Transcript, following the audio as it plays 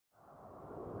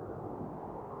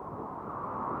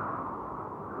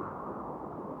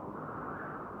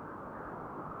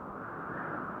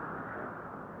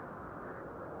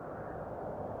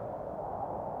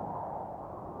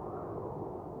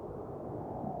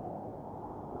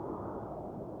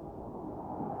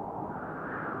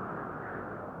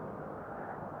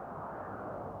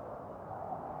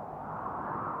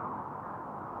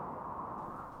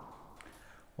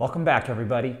Welcome back,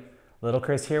 everybody. Little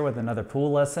Chris here with another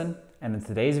pool lesson, and in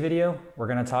today's video we're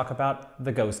going to talk about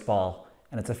the ghost ball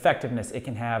and its effectiveness it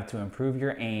can have to improve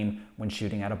your aim when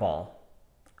shooting at a ball.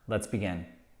 Let's begin.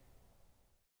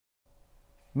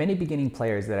 Many beginning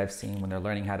players that I've seen when they're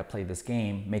learning how to play this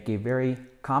game make a very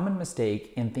common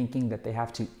mistake in thinking that they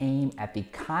have to aim at the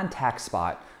contact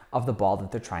spot of the ball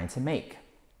that they're trying to make.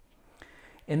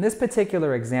 In this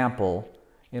particular example,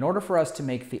 in order for us to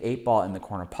make the 8-ball in the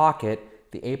corner pocket,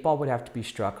 the 8-ball would have to be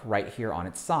struck right here on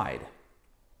its side.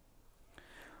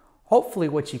 Hopefully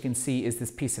what you can see is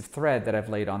this piece of thread that I've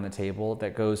laid on the table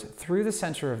that goes through the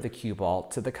center of the cue ball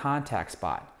to the contact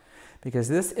spot, because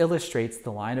this illustrates the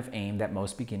line of aim that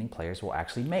most beginning players will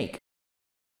actually make.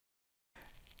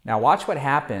 Now watch what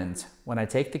happens when I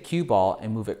take the cue ball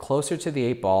and move it closer to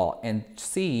the 8-ball and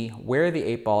see where the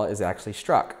 8-ball is actually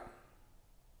struck.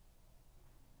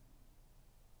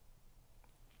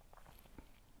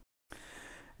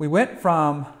 We went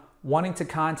from wanting to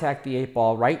contact the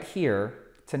 8-ball right here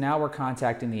to now we're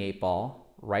contacting the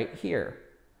 8-ball right here.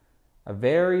 A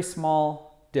very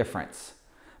small difference,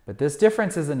 but this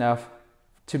difference is enough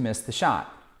to miss the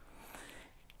shot.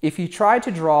 If you try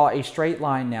to draw a straight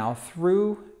line now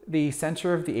through the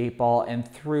center of the 8-ball and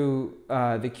through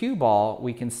the cue ball,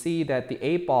 we can see that the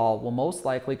 8-ball will most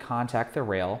likely contact the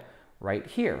rail right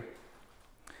here.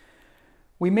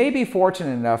 We may be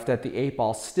fortunate enough that the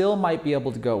 8-ball still might be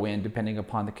able to go in depending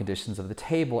upon the conditions of the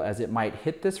table, as it might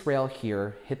hit this rail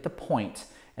here, hit the point,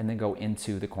 and then go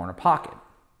into the corner pocket.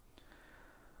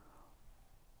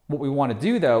 What we want to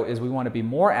do though is we want to be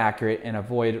more accurate and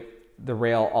avoid the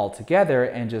rail altogether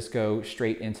and just go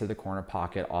straight into the corner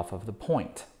pocket off of the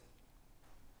point.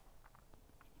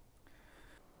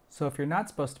 So if you're not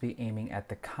supposed to be aiming at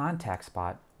the contact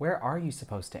spot, where are you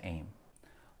supposed to aim?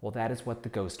 Well, that is what the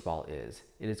ghost ball is.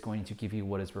 It is going to give you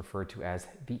what is referred to as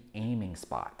the aiming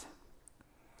spot.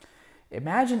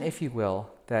 Imagine, if you will,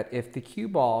 that if the cue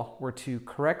ball were to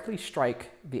correctly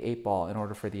strike the 8-ball in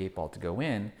order for the 8-ball to go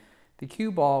in, the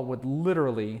cue ball would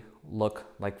literally look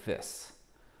like this.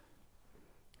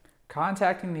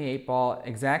 Contacting the 8-ball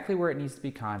exactly where it needs to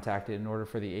be contacted in order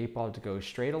for the 8-ball to go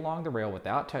straight along the rail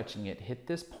without touching it, hit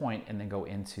this point, and then go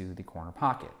into the corner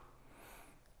pocket.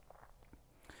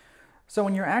 So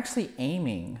when you're actually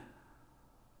aiming,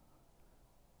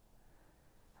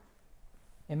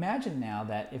 imagine now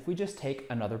that if we just take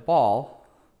another ball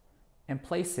and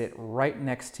place it right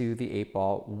next to the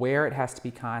 8-ball where it has to be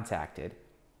contacted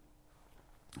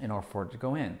in order for it to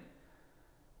go in.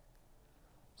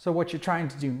 So what you're trying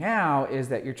to do now is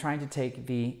that you're trying to take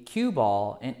the cue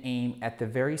ball and aim at the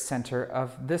very center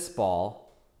of this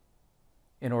ball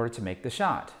in order to make the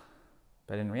shot.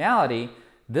 But in reality,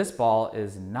 this ball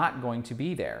is not going to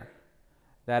be there.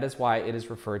 That is why it is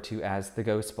referred to as the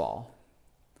ghost ball.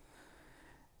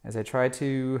 As I try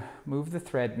to move the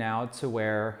thread now to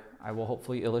where I will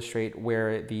hopefully illustrate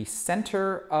where the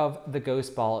center of the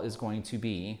ghost ball is going to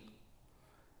be,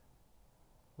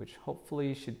 which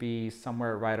hopefully should be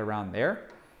somewhere right around there.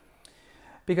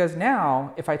 Because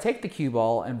now, if I take the cue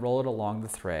ball and roll it along the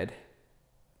thread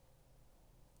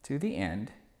to the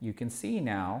end, you can see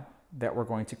now that we're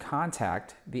going to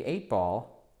contact the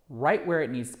 8-ball right where it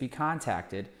needs to be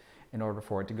contacted in order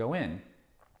for it to go in.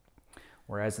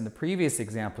 Whereas in the previous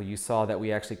example, you saw that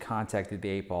we actually contacted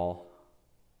the 8-ball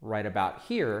right about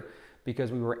here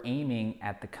because we were aiming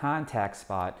at the contact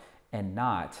spot and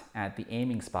not at the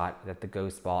aiming spot that the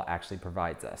ghost ball actually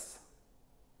provides us.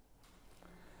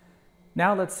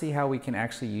 Now let's see how we can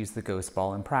actually use the ghost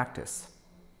ball in practice.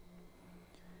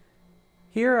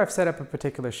 Here I've set up a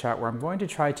particular shot where I'm going to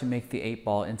try to make the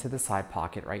 8-ball into the side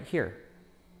pocket right here.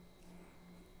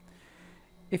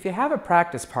 If you have a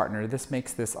practice partner, this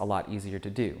makes this a lot easier to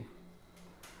do.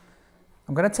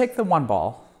 I'm going to take the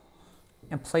 1-ball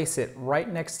and place it right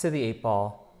next to the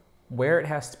 8-ball where it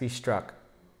has to be struck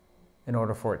in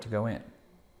order for it to go in.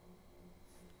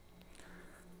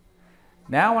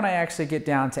 Now when I actually get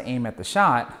down to aim at the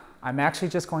shot, I'm actually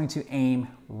just going to aim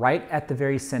right at the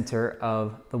very center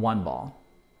of the 1-ball.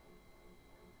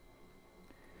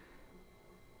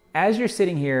 As you're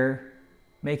sitting here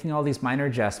making all these minor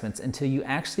adjustments until you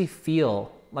actually feel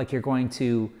like you're going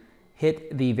to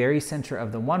hit the very center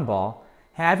of the 1-ball,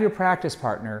 have your practice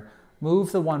partner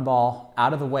move the 1-ball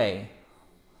out of the way.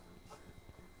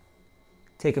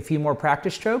 Take a few more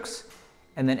practice strokes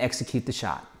and then execute the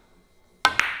shot.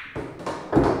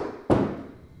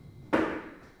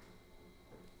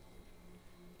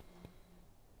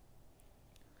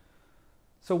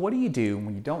 So what do you do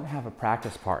when you don't have a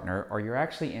practice partner or you're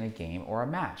actually in a game or a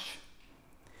match?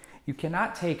 You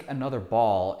cannot take another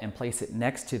ball and place it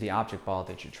next to the object ball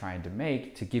that you're trying to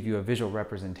make to give you a visual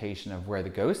representation of where the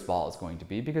ghost ball is going to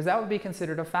be, because that would be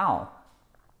considered a foul.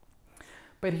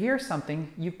 But here's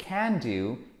something you can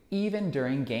do even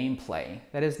during gameplay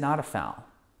that is not a foul.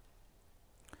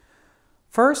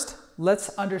 First, let's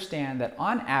understand that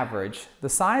on average, the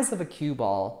size of a cue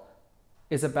ball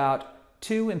is about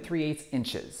 2 3/8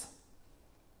 inches.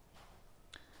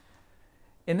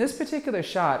 In this particular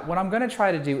shot, what I'm going to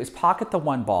try to do is pocket the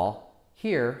one ball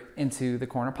here into the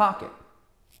corner pocket.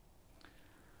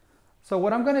 So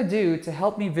what I'm going to do to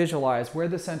help me visualize where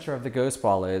the center of the ghost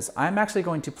ball is, I'm actually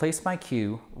going to place my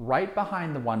cue right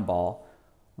behind the one ball,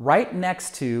 right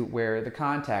next to where the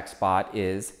contact spot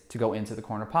is to go into the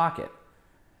corner pocket.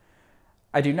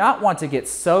 I do not want to get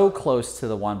so close to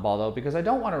the one ball though, because I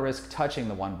don't want to risk touching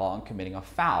the one ball and committing a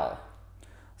foul.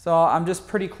 So I'm just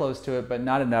pretty close to it, but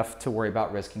not enough to worry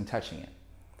about risking touching it.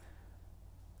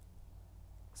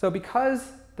 So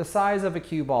because the size of a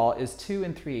cue ball is 2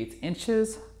 3/8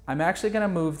 inches, I'm actually going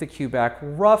to move the cue back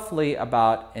roughly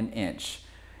about an inch.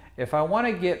 If I want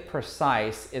to get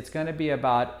precise, it's going to be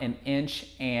about 1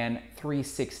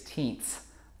 3/16 inches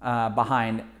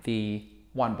behind the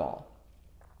one ball.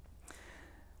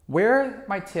 Where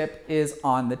my tip is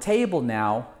on the table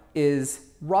now is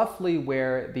roughly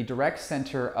where the direct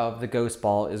center of the ghost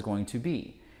ball is going to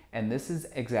be. And this is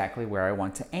exactly where I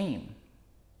want to aim.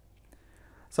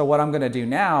 So what I'm going to do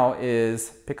now is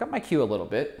pick up my cue a little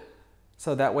bit,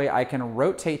 so that way I can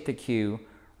rotate the cue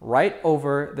right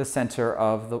over the center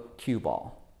of the cue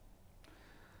ball.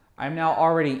 I'm now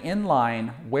already in line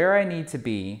where I need to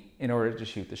be in order to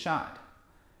shoot the shot.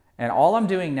 And all I'm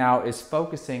doing now is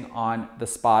focusing on the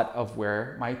spot of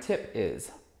where my tip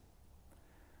is.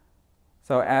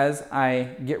 So as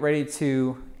I get ready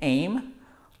to aim,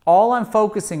 all I'm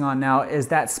focusing on now is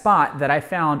that spot that I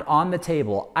found on the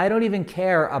table. I don't even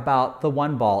care about the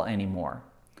one ball anymore.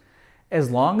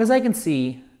 As long as I can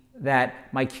see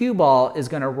that my cue ball is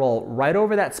going to roll right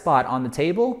over that spot on the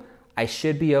table, I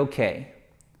should be okay.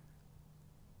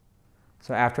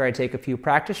 So after I take a few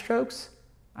practice strokes,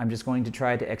 I'm just going to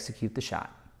try to execute the shot.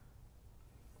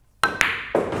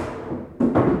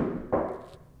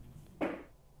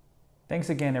 Thanks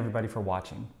again everybody for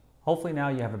watching. Hopefully now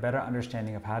you have a better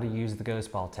understanding of how to use the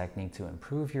ghost ball technique to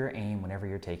improve your aim whenever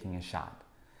you're taking a shot.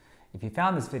 If you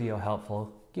found this video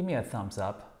helpful, give me a thumbs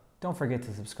up. Don't forget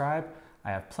to subscribe.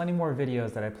 I have plenty more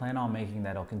videos that I plan on making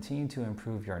that'll continue to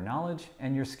improve your knowledge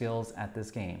and your skills at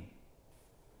this game.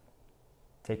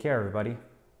 Take care everybody.